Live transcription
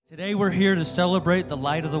Today we're here to celebrate the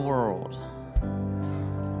light of the world.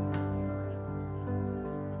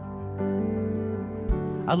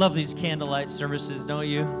 I love these candlelight services, don't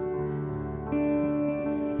you?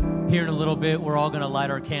 Here in a little bit, we're all going to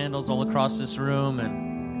light our candles all across this room,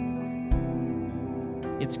 and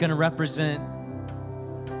it's going to represent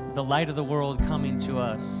the light of the world coming to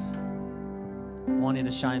us, wanting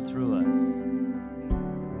to shine through us.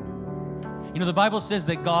 You know, the Bible says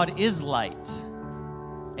that God is light,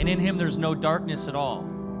 and in him there's no darkness at all.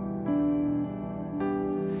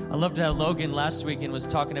 I loved how Logan last weekend was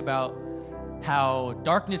talking about how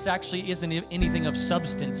darkness actually isn't anything of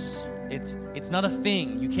substance. It's not a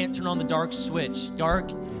thing. You can't turn on the dark switch. Dark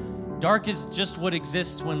is just what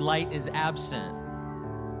exists when light is absent.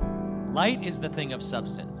 Light is the thing of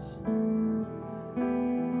substance.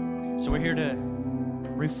 So we're here to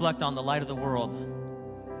reflect on the light of the world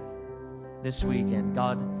this weekend.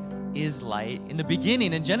 God is light. In the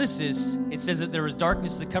beginning, in Genesis, it says that there was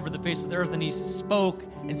darkness that covered the face of the earth, and he spoke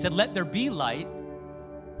and said, "Let there be light."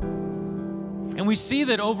 And we see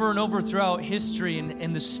that over and over throughout history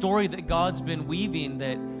and the story that God's been weaving,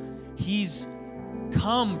 that he's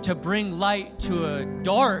come to bring light to a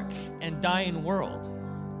dark and dying world.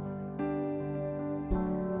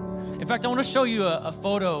 In fact, I want to show you a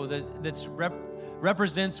photo that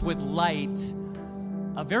represents with light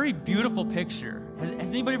a very beautiful picture. Has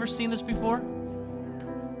anybody ever seen this before?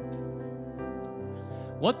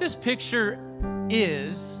 What this picture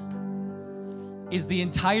is the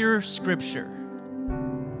entire Scripture.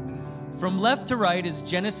 From left to right is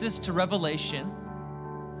Genesis to Revelation.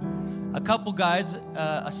 A couple guys,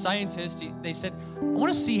 a scientist, they said, I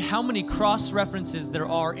want to see how many cross-references there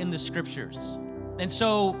are in the Scriptures. And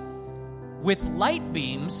so, with light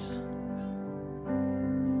beams,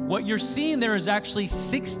 what you're seeing there is actually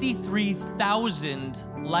 63,000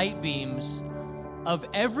 light beams of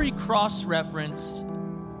every cross-reference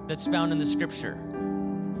that's found in the Scripture.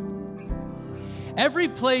 Every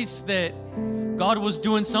place that God was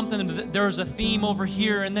doing something, there was a theme over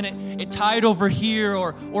here, and then it tied over here,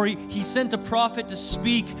 or he sent a prophet to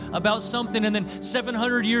speak about something, and then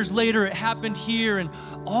 700 years later it happened here, and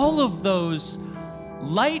all of those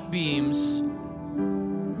light beams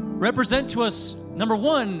represent to us, number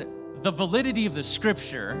one, the validity of the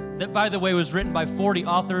Scripture, that, by the way, was written by 40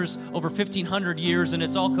 authors over 1,500 years, and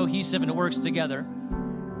it's all cohesive and it works together.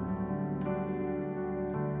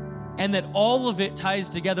 And that all of it ties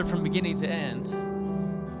together from beginning to end.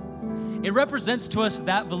 It represents to us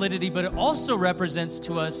that validity, but it also represents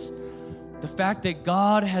to us the fact that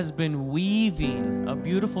God has been weaving a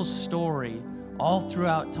beautiful story all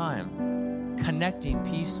throughout time, connecting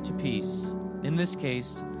piece to piece, in this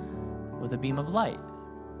case, with a beam of light.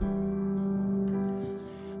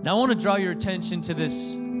 Now I want to draw your attention to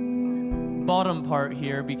this bottom part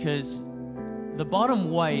here, because the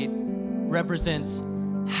bottom white represents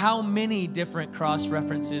how many different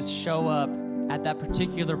cross-references show up at that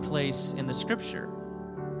particular place in the Scripture.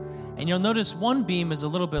 And you'll notice one beam is a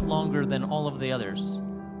little bit longer than all of the others.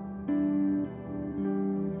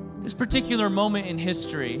 This particular moment in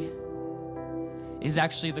history is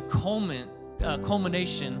actually the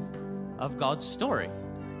culmination of God's story.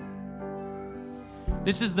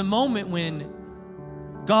 This is the moment when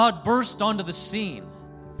God burst onto the scene.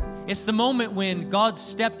 It's the moment when God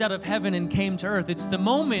stepped out of heaven and came to earth. It's the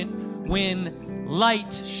moment when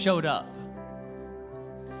light showed up.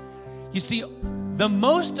 You see, the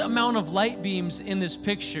most amount of light beams in this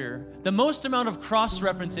picture, the most amount of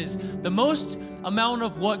cross-references, the most amount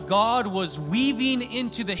of what God was weaving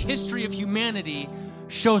into the history of humanity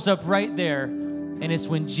shows up right there, and it's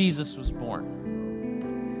when Jesus was born.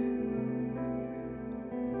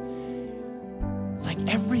 It's like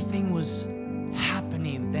everything was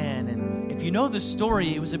happening then. And if you know the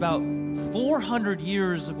story, it was about 400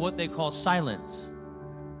 years of what they call silence.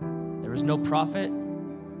 There was no prophet.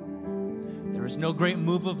 There was no great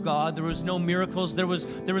move of God. There was no miracles. There was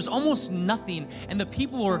almost nothing. And the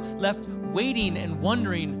people were left waiting and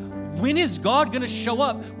wondering, when is God going to show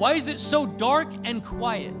up? Why is it so dark and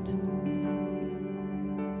quiet?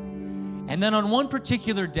 And then on one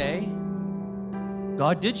particular day,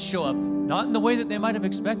 God did show up, not in the way that they might have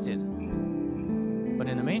expected, but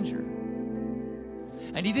in a manger.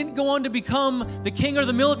 And he didn't go on to become the king or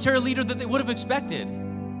the military leader that they would have expected,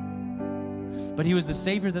 but he was the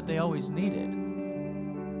Savior that they always needed.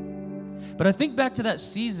 But I think back to that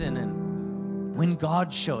season and when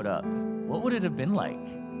God showed up, what would it have been like?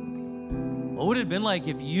 What would it have been like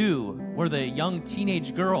if you were the young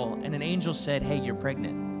teenage girl and an angel said, "Hey, you're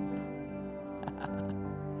pregnant"?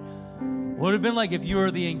 What would it have been like if you were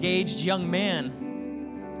the engaged young man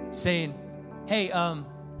saying, "Hey,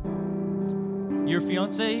 your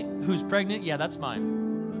fiance who's pregnant, yeah, that's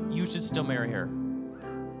mine. You should still marry her.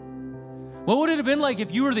 What would it have been like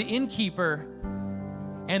if you were the innkeeper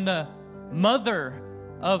and the mother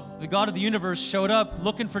of the God of the universe showed up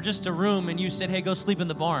looking for just a room and you said, hey, go sleep in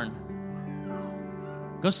the barn.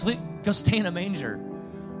 Go stay in a manger.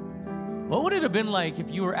 What would it have been like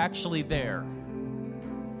if you were actually there?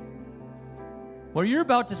 What you're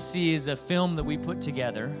about to see is a film that we put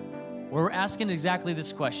together where we're asking exactly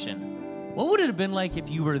this question. What would it have been like if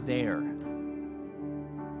you were there?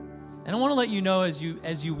 And I want to let you know as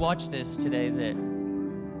you watch this today that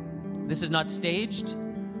this is not staged.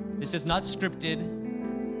 This is not scripted.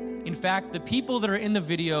 In fact, the people that are in the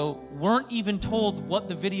video weren't even told what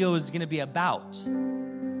the video is going to be about.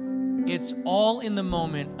 It's all in the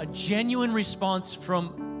moment, a genuine response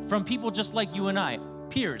from people just like you and I,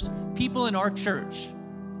 peers, people in our church,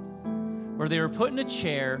 where they were put in a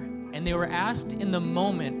chair and they were asked in the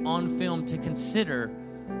moment on film to consider,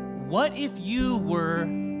 what if you were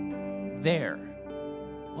there?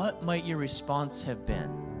 What might your response have been?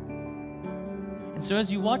 And so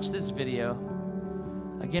as you watch this video,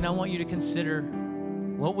 again, I want you to consider,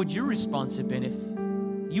 what would your response have been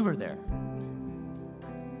if you were there?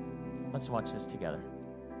 Let's watch this together.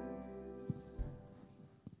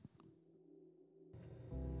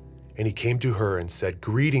 And he came to her and said,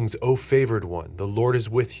 Greetings, O favored one, the Lord is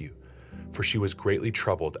with you. For she was greatly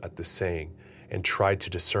troubled at the saying, and tried to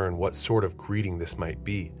discern what sort of greeting this might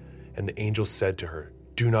be. And the angel said to her,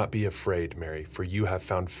 Do not be afraid, Mary, for you have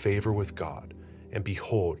found favor with God. And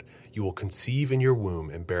behold, you will conceive in your womb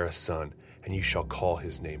and bear a son, and you shall call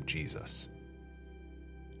his name Jesus.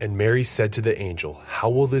 And Mary said to the angel, How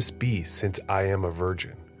will this be, since I am a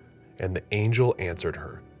virgin? And the angel answered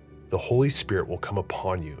her, The Holy Spirit will come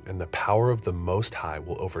upon you, and the power of the Most High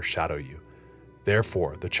will overshadow you.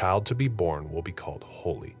 Therefore, the child to be born will be called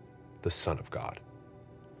Holy, the Son of God.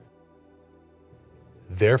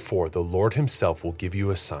 Therefore, the Lord himself will give you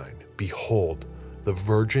a sign. Behold, the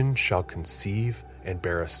virgin shall conceive and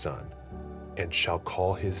bear a son, and shall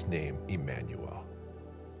call his name Emmanuel.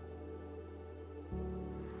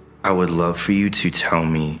 I would love for you to tell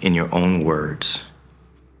me in your own words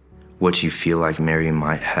what you feel like Mary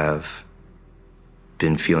might have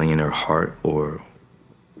been feeling in her heart, or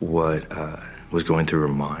what was going through her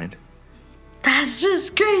mind. That's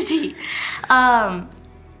just crazy. I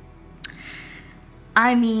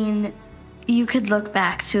mean, you could look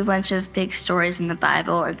back to a bunch of big stories in the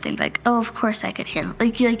Bible and think like, oh, of course I could handle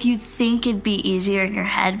it. Like you'd think it'd be easier in your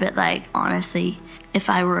head, but like, honestly, if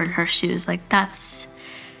I were in her shoes, like that's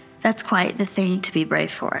quite the thing to be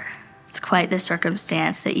brave for. It's quite the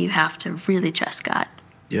circumstance that you have to really trust God.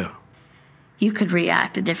 Yeah. You could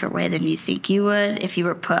react a different way than you think you would if you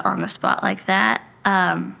were put on the spot like that.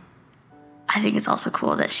 I think it's also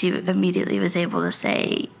cool that she immediately was able to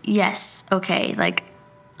say, yes, okay, like,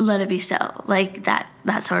 let it be so. Like that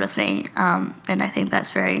sort of thing. And I think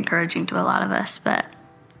that's very encouraging to a lot of us. But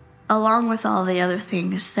along with all the other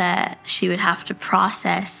things that she would have to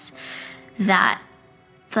process, that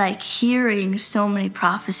like hearing so many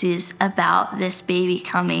prophecies about this baby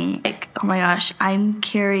coming, like, oh my gosh, I'm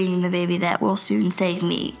carrying the baby that will soon save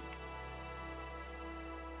me.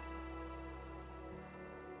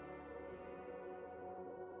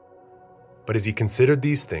 But as he considered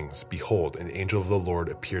these things, behold, an angel of the Lord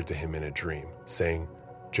appeared to him in a dream, saying,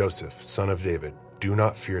 Joseph, son of David, do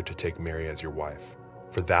not fear to take Mary as your wife,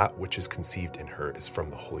 for that which is conceived in her is from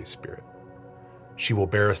the Holy Spirit. She will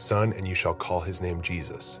bear a son, and you shall call his name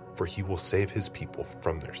Jesus, for he will save his people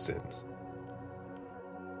from their sins.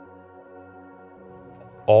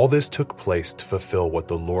 All this took place to fulfill what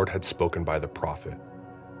the Lord had spoken by the prophet.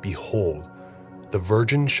 Behold, the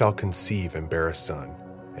virgin shall conceive and bear a son,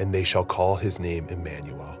 and they shall call his name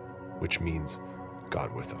Emmanuel, which means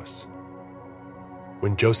God with us.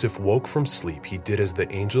 When Joseph woke from sleep, he did as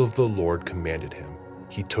the angel of the Lord commanded him.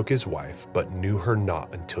 He took his wife, but knew her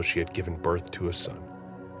not until she had given birth to a son,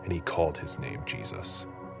 and he called his name Jesus.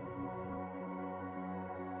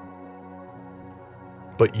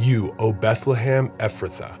 But you, O Bethlehem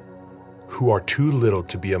Ephrathah, who are too little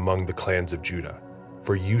to be among the clans of Judah,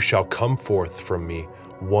 for you shall come forth from me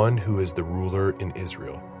one who is the ruler in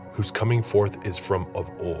Israel, whose coming forth is from of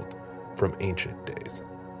old, from ancient days.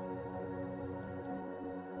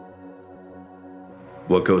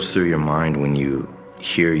 What goes through your mind when you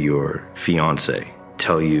hear your fiance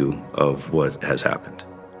tell you of what has happened?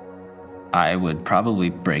 I would probably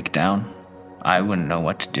break down. I wouldn't know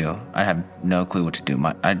what to do. I'd have no clue what to do.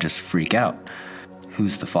 I'd just freak out.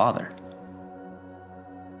 Who's the father?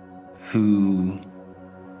 Who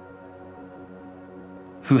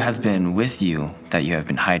has been with you that you have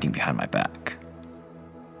been hiding behind my back?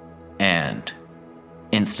 And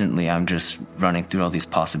instantly I'm just running through all these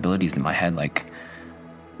possibilities in my head, like,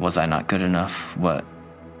 was I not good enough? What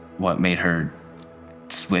made her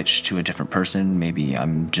switch to a different person? Maybe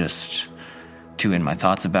I'm just too in my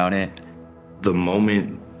thoughts about it. The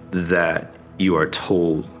moment that you are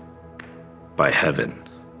told by heaven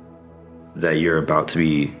that you're about to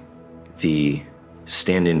be the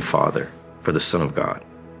stand-in father for the Son of God,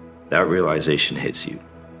 that realization hits you.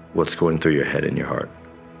 What's going through your head and your heart?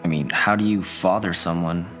 I mean, how do you father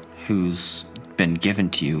someone who's been given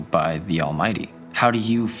to you by the Almighty? How do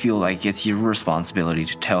you feel like it's your responsibility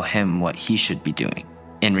to tell him what he should be doing?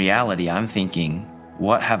 In reality, I'm thinking,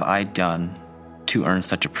 what have I done to earn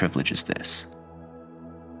such a privilege as this?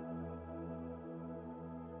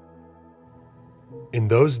 In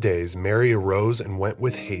those days, Mary arose and went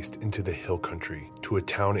with haste into the hill country to a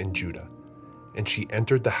town in Judah, and she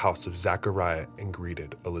entered the house of Zechariah and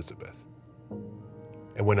greeted Elizabeth.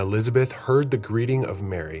 And when Elizabeth heard the greeting of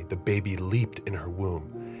Mary, the baby leaped in her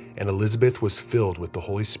womb, and Elizabeth was filled with the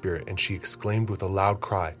Holy Spirit, and she exclaimed with a loud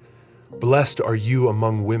cry, "Blessed are you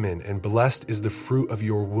among women, and blessed is the fruit of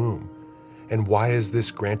your womb. And why is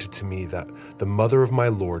this granted to me, that the mother of my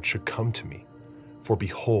Lord should come to me? For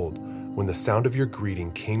behold, when the sound of your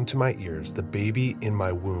greeting came to my ears, the baby in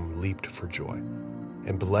my womb leaped for joy.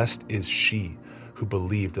 And blessed is she who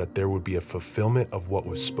believed that there would be a fulfillment of what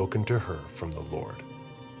was spoken to her from the Lord.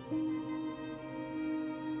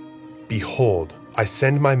 Behold, I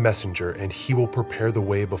send my messenger, and he will prepare the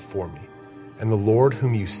way before me. And the Lord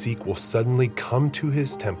whom you seek will suddenly come to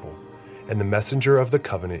his temple, and the messenger of the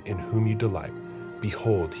covenant in whom you delight.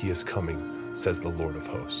 Behold, he is coming, says the Lord of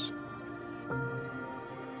hosts."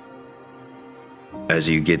 As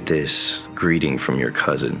you get this greeting from your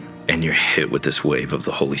cousin, and you're hit with this wave of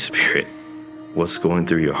the Holy Spirit, what's going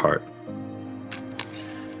through your heart?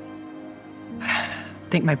 I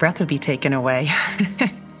think my breath would be taken away.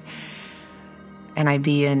 And I'd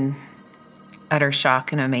be in utter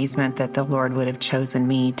shock and amazement that the Lord would have chosen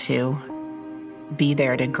me to be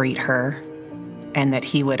there to greet her, and that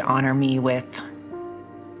he would honor me with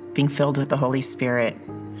being filled with the Holy Spirit.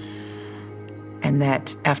 And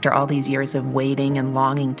that after all these years of waiting and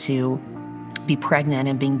longing to be pregnant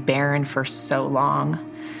and being barren for so long,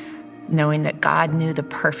 knowing that God knew the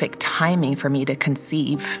perfect timing for me to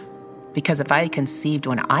conceive, because if I had conceived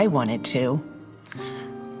when I wanted to,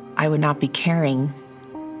 I would not be carrying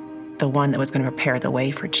the one that was going to prepare the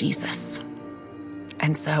way for Jesus.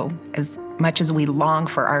 And so, as much as we long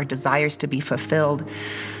for our desires to be fulfilled,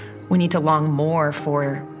 we need to long more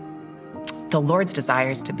for the Lord's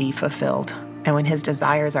desires to be fulfilled. And when his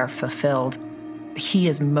desires are fulfilled, he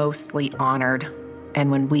is mostly honored.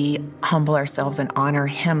 And when we humble ourselves and honor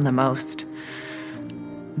him the most,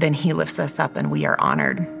 then he lifts us up and we are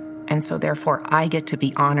honored. And so therefore, I get to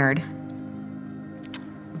be honored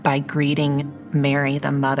by greeting Mary,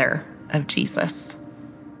 the mother of Jesus.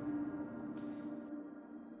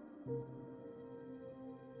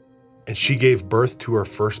 And she gave birth to her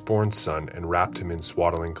firstborn son, and wrapped him in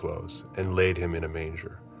swaddling clothes, and laid him in a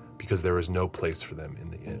manger, because there was no place for them in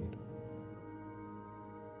the inn.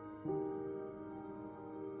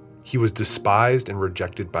 He was despised and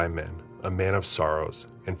rejected by men, a man of sorrows,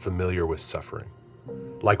 and familiar with suffering.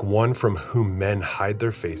 Like one from whom men hide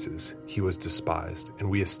their faces, he was despised, and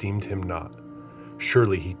we esteemed him not.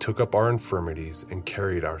 Surely he took up our infirmities and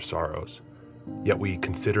carried our sorrows. Yet we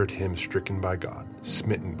considered him stricken by God,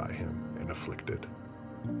 smitten by him, and afflicted.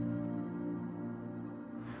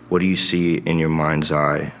 What do you see in your mind's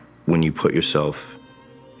eye when you put yourself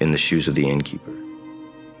in the shoes of the innkeeper?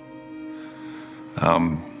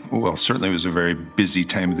 Well, certainly it was a very busy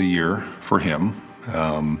time of the year for him.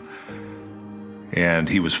 And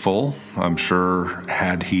he was full. I'm sure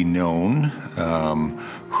had he known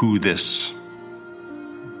who this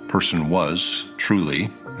person was, truly,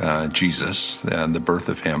 Jesus, and the birth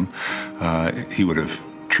of him, he would have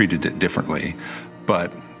treated it differently.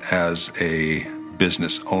 But as a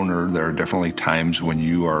business owner, there are definitely times when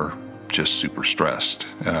you are just super stressed.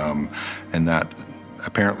 And that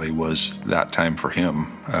apparently was that time for him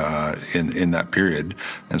in that period.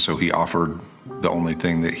 And so he offered the only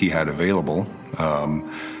thing that he had available,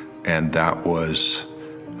 and that was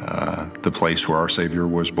the place where our Savior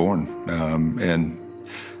was born. And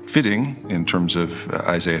fitting in terms of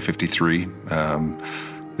Isaiah 53,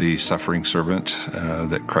 the suffering servant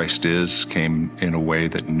that Christ is came in a way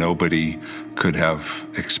that nobody could have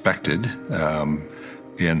expected,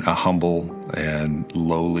 in a humble and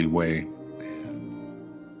lowly way.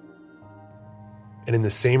 And in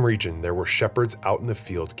the same region there were shepherds out in the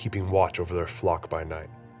field, keeping watch over their flock by night.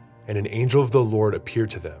 And an angel of the Lord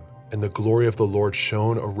appeared to them, And the glory of the Lord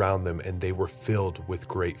shone around them, and they were filled with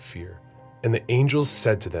great fear. And the angels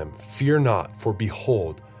said to them, "Fear not, for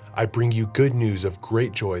behold, I bring you good news of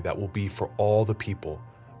great joy that will be for all the people.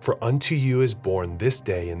 For unto you is born this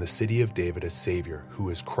day in the city of David a Savior, who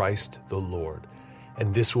is Christ the Lord.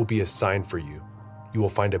 And this will be a sign for you. You will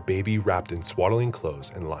find a baby wrapped in swaddling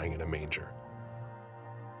clothes and lying in a manger."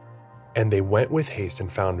 And they went with haste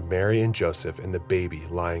and found Mary and Joseph and the baby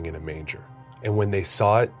lying in a manger. And when they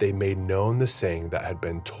saw it, they made known the saying that had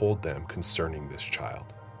been told them concerning this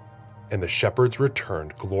child. And the shepherds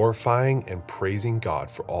returned, glorifying and praising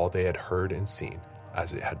God for all they had heard and seen,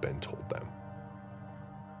 as it had been told them.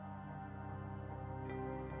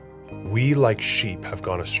 We like sheep have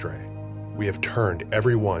gone astray. We have turned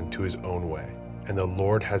every one to his own way, and the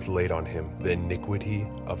Lord has laid on him the iniquity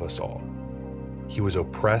of us all. He was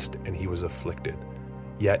oppressed and he was afflicted,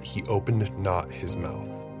 yet he opened not his mouth.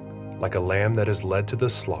 Like a lamb that is led to the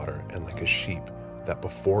slaughter, and like a sheep that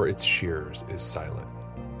before its shearers is silent,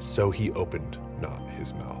 so he opened not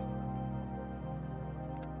his mouth.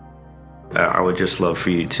 I would just love for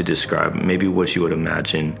you to describe maybe what you would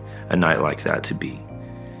imagine a night like that to be.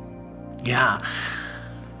 Yeah.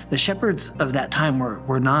 The shepherds of that time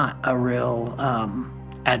were not a real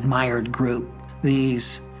admired group.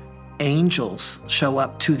 These angels show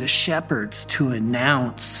up to the shepherds to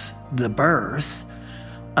announce the birth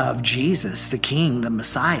of Jesus, the King, the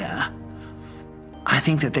Messiah. I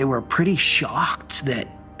think that they were pretty shocked that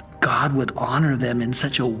God would honor them in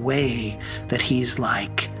such a way that he's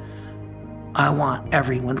like, I want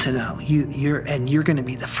everyone to know. You're going to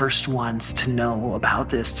be the first ones to know about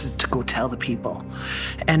this, to go tell the people.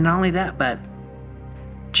 And not only that, but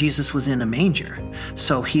Jesus was in a manger.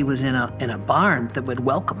 So he was in a barn that would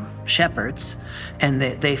welcome shepherds, and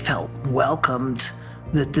they felt welcomed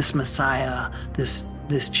that this Messiah, this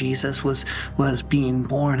Jesus was being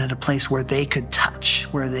born at a place where they could touch,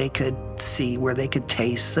 where they could see, where they could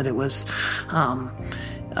taste, that it was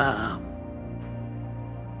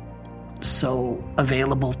so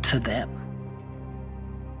available to them.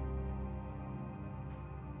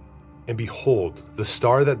 And behold, the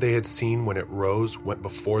star that they had seen when it rose went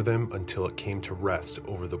before them until it came to rest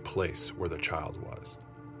over the place where the child was.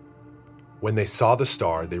 When they saw the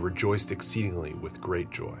star, they rejoiced exceedingly with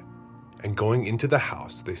great joy. And going into the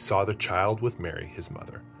house, they saw the child with Mary, his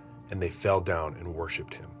mother, and they fell down and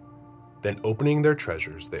worshipped him. Then opening their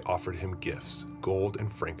treasures, they offered him gifts, gold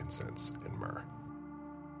and frankincense and myrrh.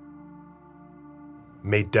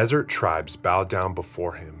 May desert tribes bow down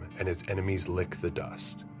before him, and his enemies lick the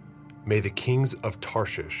dust. May the kings of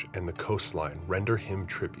Tarshish and the coastline render him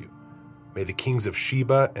tribute. May the kings of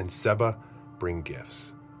Sheba and Seba bring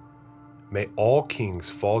gifts. May all kings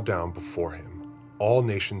fall down before him. All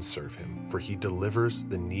nations serve him, for he delivers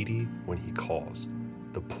the needy when he calls,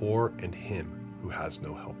 the poor and him who has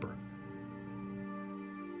no helper.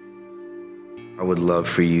 I would love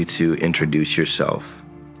for you to introduce yourself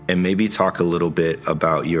and maybe talk a little bit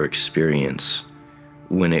about your experience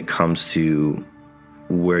when it comes to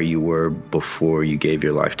where you were before you gave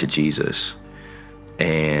your life to Jesus,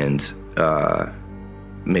 and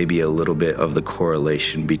maybe a little bit of the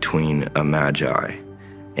correlation between a magi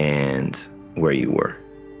and where you were.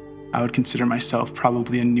 I would consider myself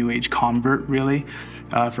probably a New Age convert, really,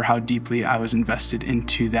 for how deeply I was invested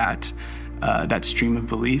into that stream of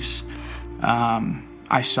beliefs.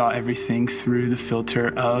 I saw everything through the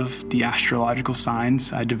filter of the astrological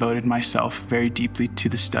signs. I devoted myself very deeply to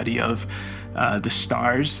the study of the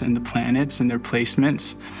stars and the planets and their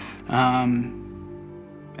placements.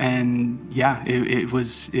 And yeah, it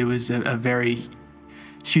was a very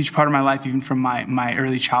huge part of my life, even from my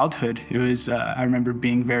early childhood. It was, I remember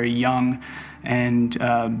being very young and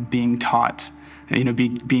being taught,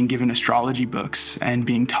 being given astrology books and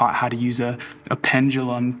being taught how to use a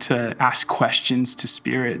pendulum to ask questions to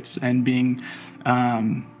spirits, and being,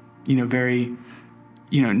 very,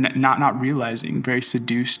 not realizing, very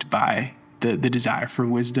seduced by the desire for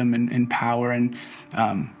wisdom and power. And,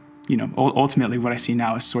 ultimately what I see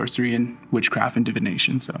now is sorcery and witchcraft and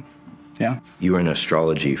divination. So, yeah. You were in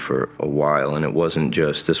astrology for a while, and this wasn't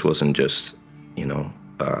just,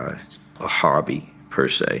 a hobby per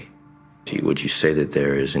se. Would you say that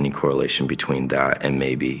there is any correlation between that and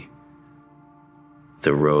maybe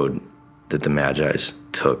the road that the Magi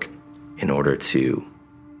took in order to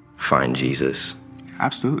find Jesus?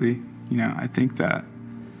 Absolutely. I think that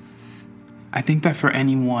for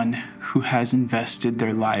anyone who has invested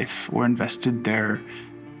their life or invested their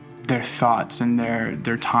thoughts and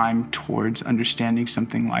their time towards understanding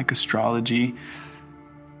something like astrology,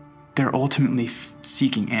 they're ultimately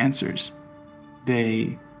seeking answers.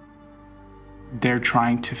 They they're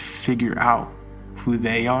trying to figure out who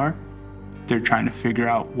they are. They're trying to figure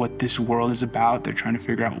out what this world is about. They're trying to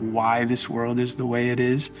figure out why this world is the way it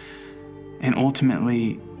is. And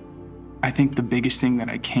ultimately, I think the biggest thing that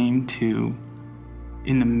I came to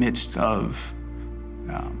in the midst of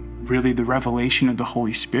really the revelation of the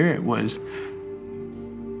Holy Spirit was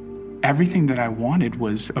everything that I wanted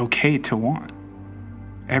was okay to want.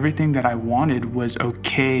 Everything that I wanted was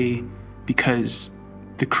okay because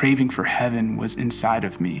the craving for heaven was inside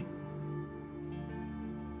of me.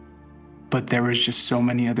 But there was just so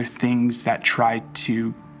many other things that tried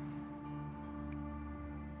to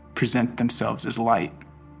present themselves as light.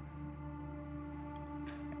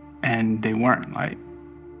 And they weren't light,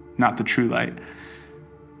 not the true light.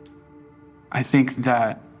 I think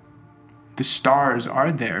that the stars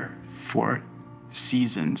are there for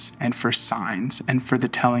seasons and for signs and for the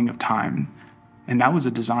telling of time. And that was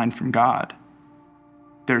a design from God.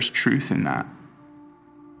 There's truth in that.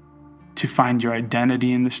 To find your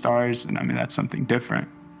identity in the stars, and I mean, that's something different.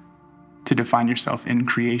 To define yourself in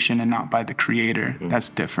creation and not by the Creator, that's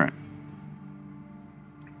different.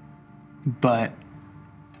 But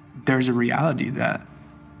there's a reality that,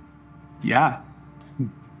 yeah,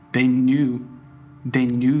 they knew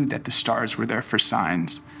that the stars were there for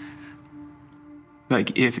signs.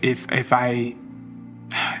 Like if it'd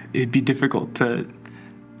be difficult to,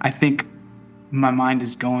 I think my mind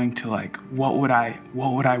is going to like, what would I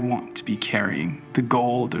want to be carrying? The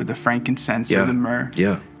gold or the frankincense or the myrrh?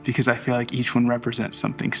 Yeah. Because I feel like each one represents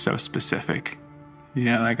something so specific. You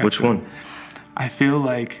know, like Which one? I feel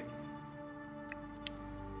like,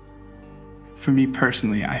 for me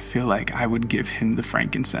personally, I feel like I would give him the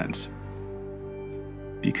frankincense.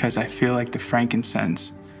 Because I feel like the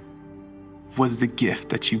frankincense was the gift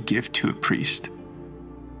that you give to a priest.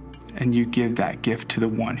 And you give that gift to the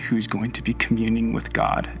one who's going to be communing with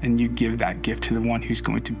God. And you give that gift to the one who's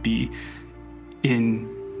going to be in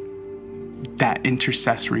that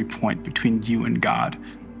intercessory point between you and God.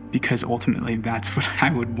 Because ultimately that's what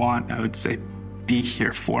I would want. I would say, be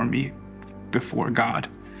here for me before God.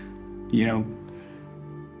 You know,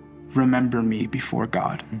 remember me before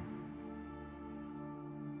God.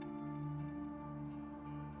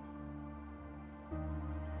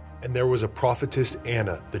 And there was a prophetess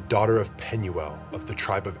Anna, the daughter of Penuel of the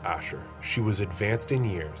tribe of Asher. She was advanced in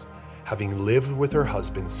years, having lived with her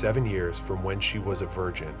husband 7 years from when she was a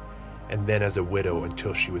virgin, and then as a widow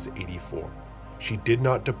until she was 84. She did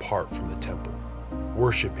not depart from the temple,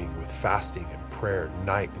 worshiping with fasting and prayer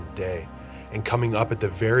night and day. And coming up at the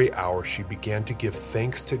very hour, she began to give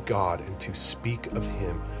thanks to God and to speak of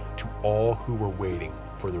him to all who were waiting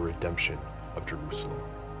for the redemption of Jerusalem.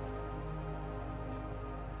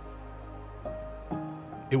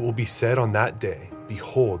 It will be said on that day,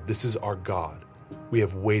 behold, this is our God. We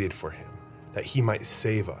have waited for him, that he might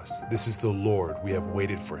save us. This is the Lord. We have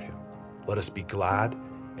waited for him. Let us be glad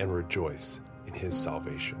and rejoice in his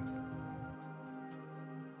salvation.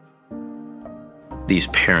 These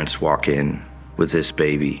parents walk in with this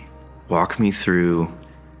baby. Walk me through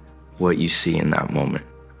what you see in that moment.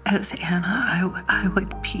 As Anna, I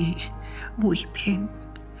would be weeping.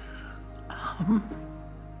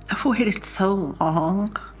 I've waited so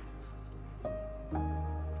long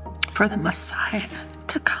for the Messiah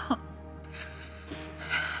to come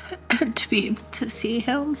and to be able to see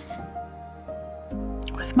him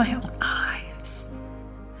with my own eyes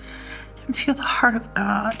and feel the heart of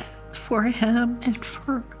God for him and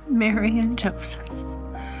for Mary and Joseph.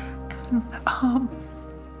 And,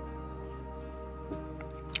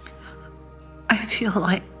 I feel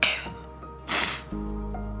like,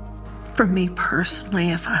 for me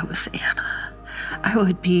personally, if I was Anna, I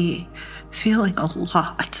would be feeling a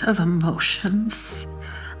lot of emotions.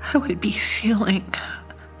 I would be feeling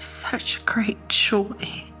such great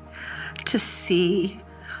joy to see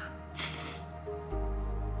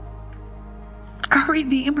our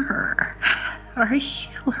Redeemer, our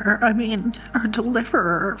healer, our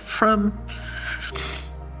deliverer from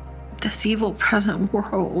this evil present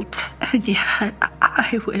world. And yet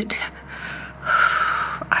I would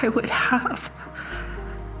have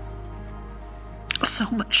so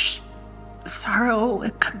much sorrow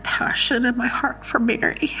and compassion in my heart for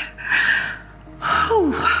Mary.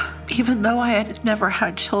 Even though I had never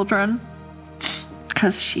had children,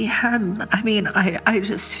 because she hadn't. I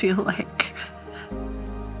just feel like,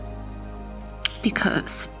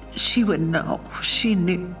 because she would know, she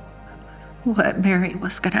knew what Mary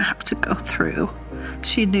was going to have to go through.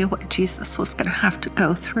 She knew what Jesus was going to have to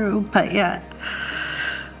go through, but yet,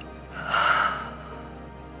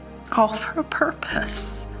 all for a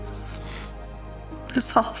purpose.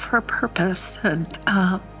 It's all for a purpose. And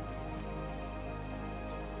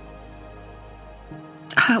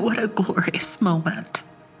What a glorious moment.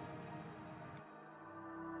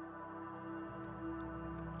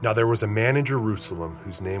 Now there was a man in Jerusalem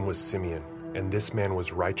whose name was Simeon, and this man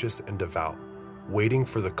was righteous and devout, waiting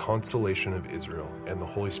for the consolation of Israel, and the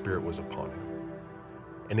Holy Spirit was upon him.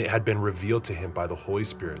 And it had been revealed to him by the Holy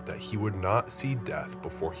Spirit that he would not see death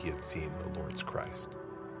before he had seen the Lord's Christ.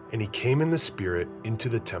 And he came in the Spirit into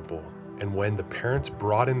the temple, and when the parents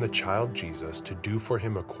brought in the child Jesus to do for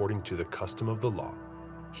him according to the custom of the law,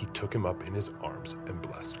 he took him up in his arms and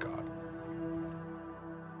blessed God.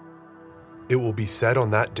 It will be said on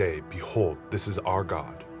that day, "Behold, this is our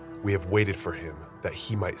God. We have waited for him, that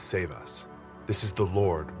he might save us. This is the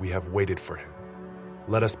Lord, we have waited for him.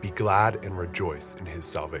 Let us be glad and rejoice in his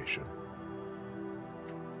salvation."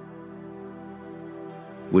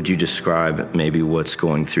 Would you describe maybe what's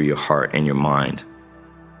going through your heart and your mind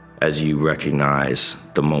as you recognize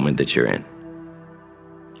the moment that you're in?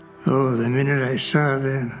 Oh, the minute I saw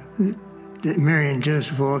that Mary and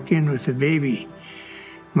Joseph walk in with the baby,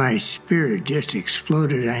 my spirit just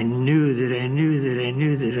exploded. I knew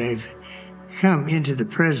that I've come into the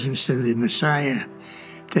presence of the Messiah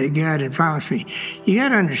that God had promised me. You got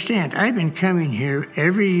to understand, I've been coming here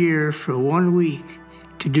every year for 1 week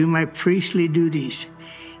to do my priestly duties.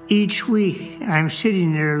 Each week, I'm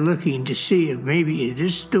sitting there looking to see if maybe is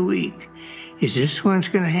this the week? Is this one's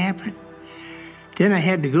going to happen? Then I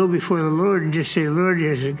had to go before the Lord and just say, Lord,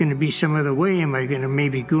 is it going to be some other way? Am I going to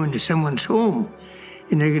maybe go into someone's home?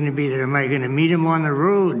 And they're going to be there. Am I going to meet them on the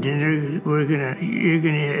road? And you're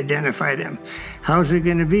going to identify them. How's it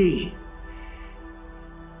going to be?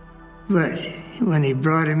 But when he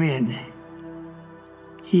brought him in,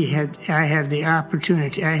 I had the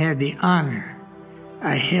opportunity, I had the honor.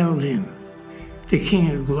 I held him, the King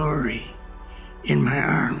of Glory, in my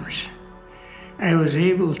arms. I was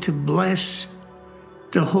able to bless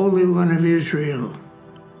the Holy One of Israel.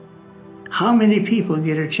 How many people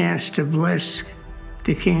get a chance to bless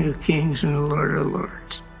the King of Kings and the Lord of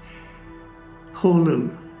Lords? Hold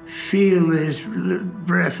him, feel his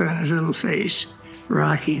breath on his little face,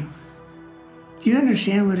 rock him. Do you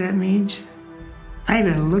understand what that means? I've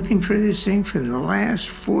been looking for this thing for the last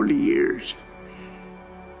 40 years.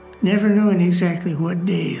 Never knowing exactly what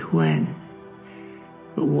day, when.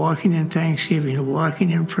 But walking in thanksgiving,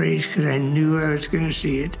 walking in praise, because I knew I was going to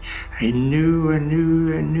see it. I knew. And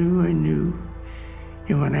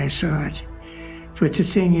when I saw it. But the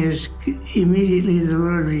thing is, immediately the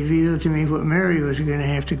Lord revealed to me what Mary was going to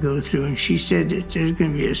have to go through. And she said that there's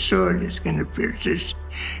going to be a sword that's going to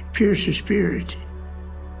pierce her spirit.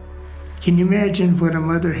 Can you imagine what a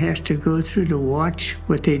mother has to go through to watch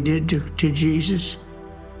what they did to Jesus?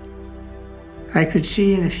 I could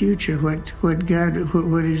see in the future what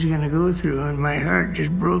he's going to go through, and my heart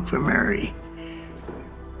just broke for Mary.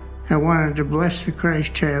 I wanted to bless the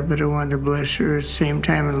Christ child, but I wanted to bless her at the same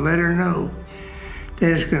time and let her know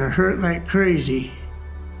that it's going to hurt like crazy.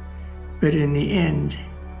 But in the end,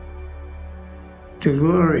 the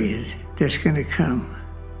glory that's going to come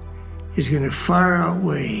is going to far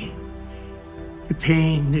outweigh the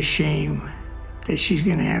pain, the shame that she's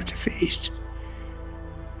going to have to face.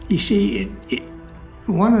 You see,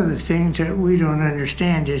 one of the things that we don't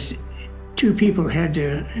understand is two people had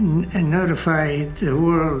to notify the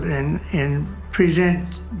world and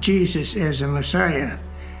present Jesus as a Messiah.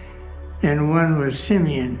 And one was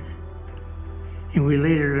Simeon, and we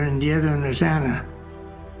later learned the other one was Anna,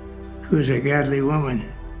 who was a godly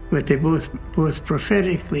woman. But they both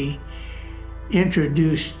prophetically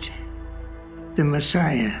introduced the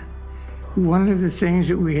Messiah. One of the things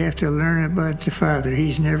that we have to learn about the Father,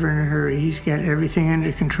 he's never in a hurry. He's got everything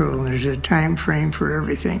under control, and there's a time frame for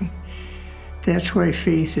everything. That's why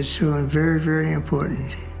faith is so very, very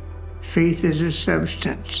important. Faith is a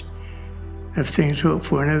substance of things hoped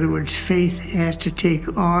for. In other words, faith has to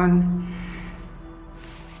take on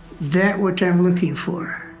that which I'm looking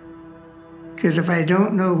for. Because if I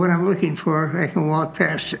don't know what I'm looking for, I can walk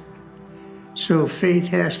past it. So faith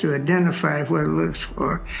has to identify what it looks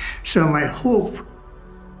for. So my hope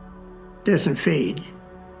doesn't fade.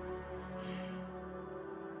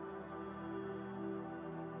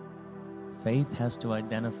 Faith has to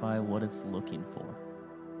identify what it's looking for.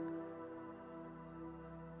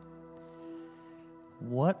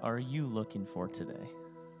 What are you looking for today?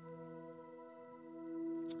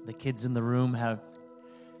 The kids in the room have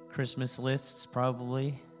Christmas lists,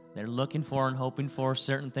 probably. They're looking for and hoping for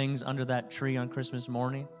certain things under that tree on Christmas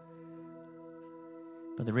morning.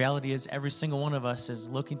 But the reality is every single one of us is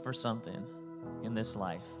looking for something in this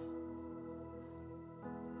life.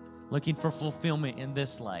 Looking for fulfillment in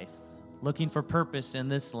this life. Looking for purpose in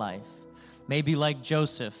this life. Maybe like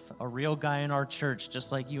Joseph, a real guy in our church,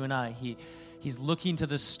 just like you and I. He's looking to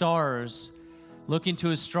the stars, looking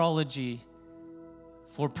to astrology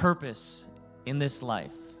for purpose in this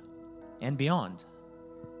life and beyond.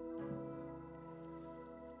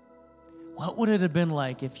 What would it have been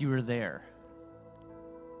like if you were there?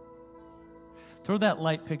 Throw that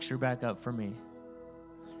light picture back up for me.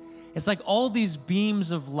 It's like all these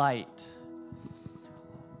beams of light,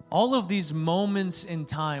 all of these moments in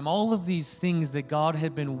time, all of these things that God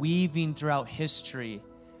had been weaving throughout history,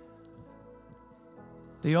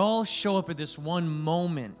 they all show up at this one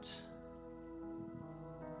moment.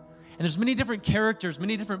 And there's many different characters,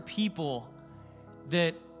 many different people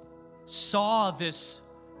that saw this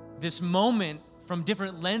moment from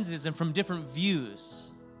different lenses and from different views.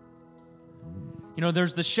 You know,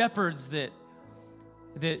 there's the shepherds that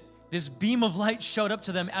this beam of light showed up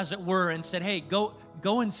to them, as it were, and said, hey, go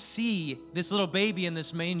and see this little baby in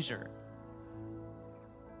this manger.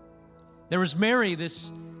 There was Mary,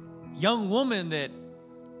 this young woman that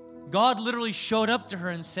God literally showed up to her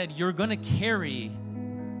and said, you're going to carry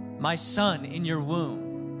my son in your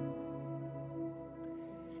womb.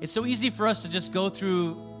 It's so easy for us to just go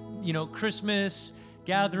through, Christmas,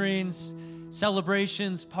 gatherings,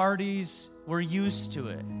 celebrations, parties. We're used to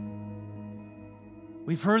it.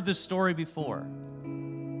 We've heard this story before.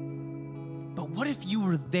 But what if you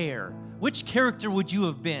were there? Which character would you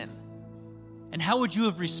have been? And how would you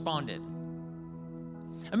have responded?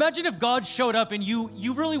 Imagine if God showed up and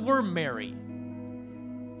you really were Mary.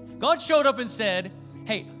 God showed up and said,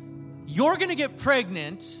 hey, you're going to get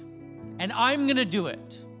pregnant and I'm going to do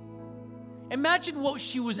it. Imagine what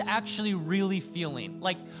she was actually really feeling.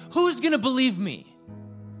 Like, who's going to believe me?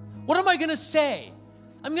 What am I going to say?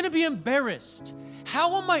 I'm going to be embarrassed.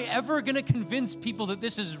 How am I ever going to convince people that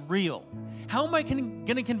this is real? How am I going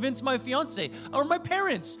to convince my fiance or my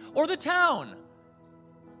parents or the town?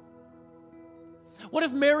 What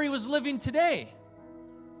if Mary was living today?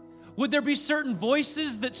 Would there be certain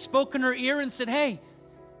voices that spoke in her ear and said, hey,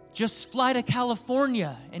 just fly to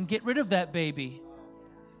California and get rid of that baby?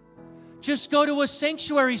 Just go to a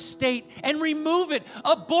sanctuary state and remove it,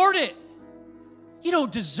 abort it. You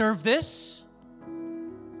don't deserve this.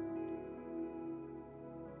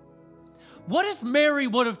 What if Mary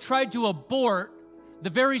would have tried to abort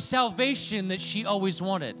the very salvation that she always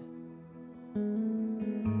wanted?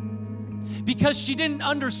 Because she didn't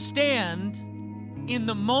understand in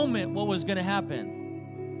the moment what was going to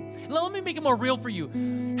happen. Let me make it more real for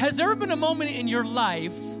you. Has there been a moment in your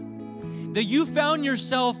life that you found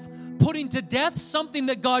yourself putting to death something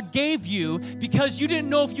that God gave you because you didn't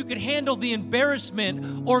know if you could handle the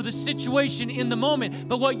embarrassment or the situation in the moment?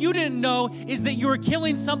 But what you didn't know is that you were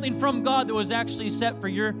killing something from God that was actually set for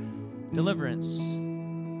your deliverance.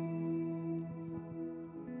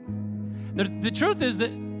 The truth is that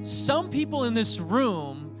some people in this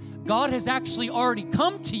room, God has actually already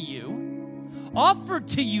come to you, offered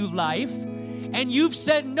to you life, and you've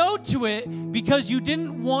said no to it because you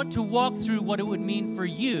didn't want to walk through what it would mean for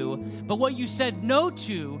you. But what you said no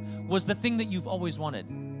to was the thing that you've always wanted.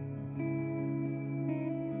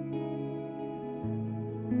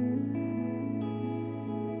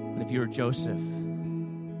 But if you were Joseph,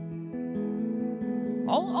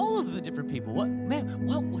 all of the different people,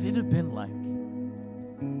 what would it have been like?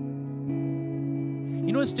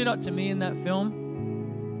 You know what stood out to me in that film?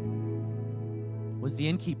 Was the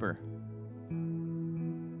innkeeper.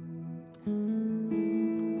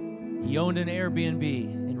 He owned an Airbnb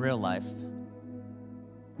in real life.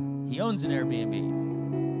 He owns an Airbnb.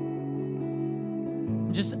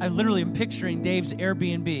 I literally am picturing Dave's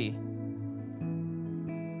Airbnb.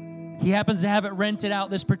 He happens to have it rented out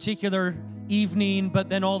this particular evening, but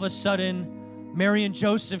then all of a sudden, Mary and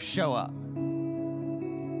Joseph show up.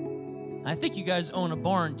 I think you guys own a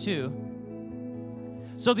barn too.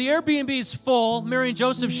 So the Airbnb is full. Mary and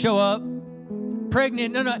Joseph show up.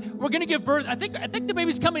 Pregnant. No, we're gonna give birth. I think the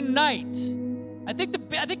baby's coming tonight. I think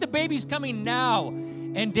the baby's coming now.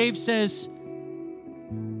 And Dave says,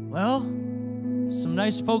 well, some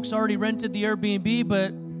nice folks already rented the Airbnb,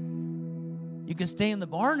 but you can stay in the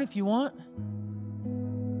barn if you want.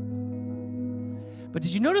 But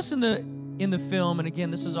did you notice in the film, and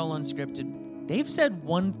again, this is all unscripted, Dave said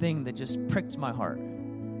one thing that just pricked my heart.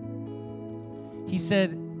 He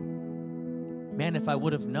said, man, if I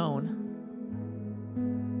would have known.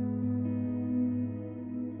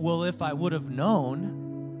 Well, if I would have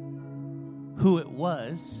known who it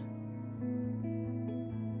was.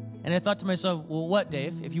 And I thought to myself, well, what,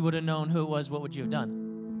 Dave? If you would have known who it was, what would you have done?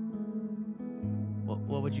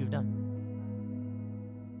 What would you have done?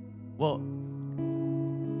 Well,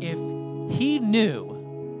 if he knew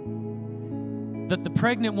that the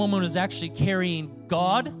pregnant woman was actually carrying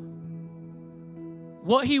God,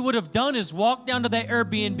 what he would have done is walked down to that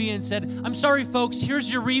Airbnb and said, I'm sorry, folks,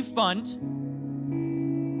 here's your refund.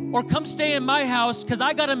 Or come stay in my house because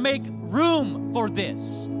I got to make room for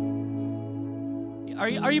this.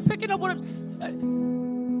 Are you picking up what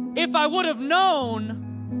if I would have known,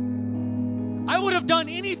 I would have done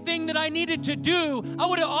anything that I needed to do. I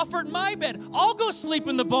would have offered my bed. I'll go sleep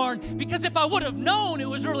in the barn, because if I would have known it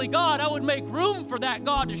was really God, I would make room for that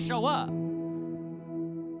God to show up.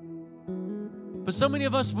 But so many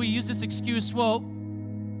of us, we use this excuse, well,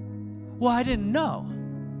 I didn't know.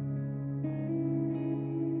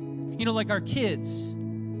 You know, like our kids.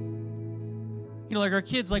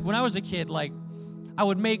 Like when I was a kid, like I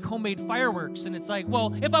would make homemade fireworks, and it's like,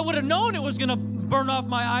 well, if I would have known it was going to burn off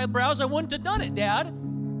my eyebrows, I wouldn't have done it, Dad.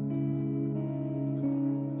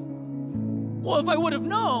 Well, if I would have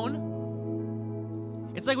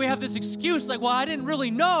known, it's like we have this excuse, like, well, I didn't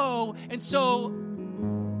really know, and so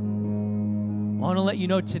I want to let you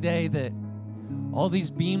know today that all these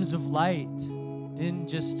beams of light didn't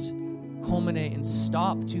just culminate and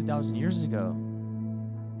stop 2,000 years ago.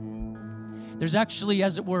 There's actually,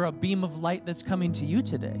 as it were, a beam of light that's coming to you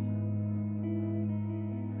today.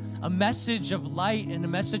 A message of light and a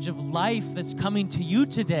message of life that's coming to you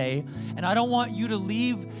today. And I don't want you to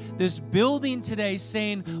leave this building today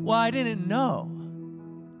saying, well, I didn't know.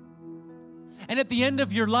 And at the end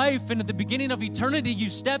of your life and at the beginning of eternity,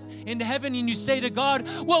 you step into heaven and you say to God,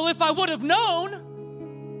 well, if I would have known.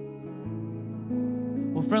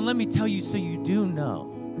 Well, friend, let me tell you, so you do know.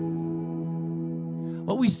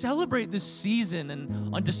 What we celebrate this season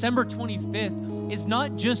and on December 25th is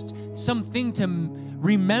not just something to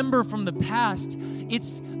remember from the past.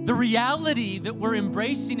 It's the reality that we're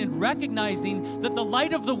embracing and recognizing that the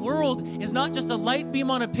light of the world is not just a light beam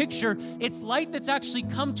on a picture. It's light that's actually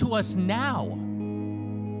come to us now.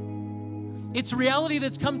 It's reality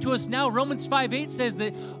that's come to us now. Romans 5:8 says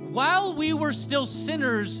that while we were still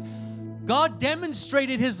sinners, God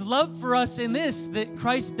demonstrated his love for us in this, that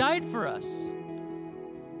Christ died for us.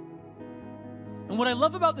 And what I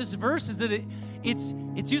love about this verse is that it's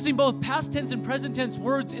using both past tense and present tense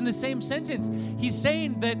words in the same sentence. He's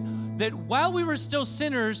saying that while we were still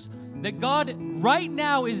sinners, that God right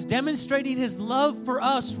now is demonstrating his love for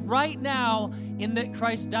us right now in that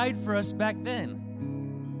Christ died for us back then.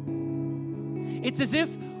 It's as if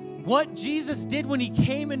what Jesus did when he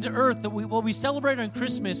came into earth, that we celebrate on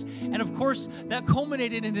Christmas, and of course that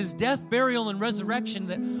culminated in his death, burial, and resurrection,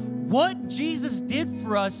 that what Jesus did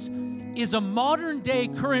for us is a modern day,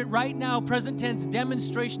 current, right now, present tense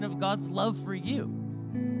demonstration of God's love for you.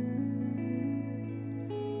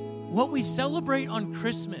 What we celebrate on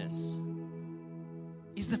Christmas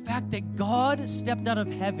is the fact that God stepped out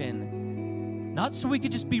of heaven, not so we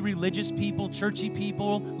could just be religious people, churchy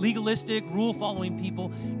people, legalistic, rule-following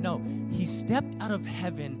people. No, he stepped out of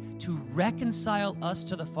heaven to reconcile us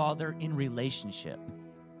to the Father in relationship.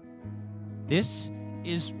 This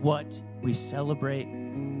is what we celebrate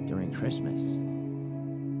during Christmas.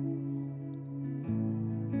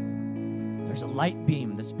 There's a light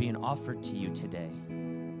beam that's being offered to you today.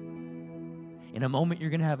 In a moment, you're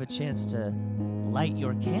going to have a chance to light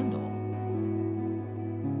your candle.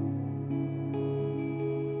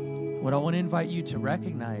 What I want to invite you to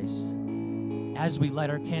recognize as we light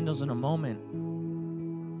our candles in a moment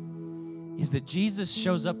is that Jesus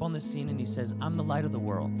shows up on the scene and he says, I'm the light of the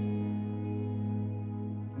world.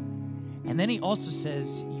 And then he also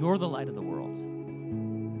says, you're the light of the world.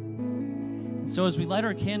 And so as we light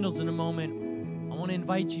our candles in a moment, I want to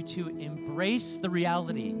invite you to embrace the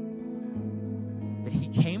reality that he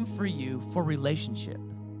came for you for relationship.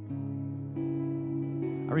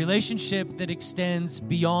 A relationship that extends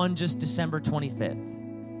beyond just December 25th.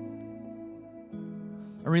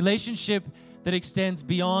 A relationship that extends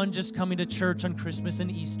beyond just coming to church on Christmas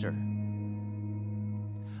and Easter.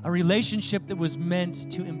 A relationship that was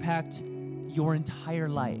meant to impact your entire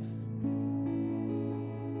life.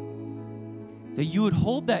 That you would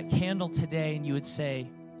hold that candle today and you would say,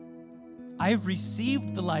 I've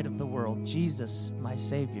received the light of the world, Jesus, my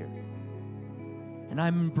Savior. And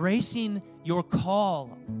I'm embracing your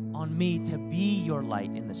call on me to be your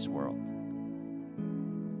light in this world.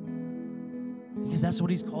 Because that's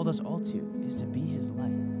what he's called us all to, is to be his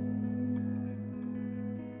light.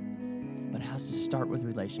 But it has to start with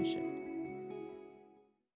relationship.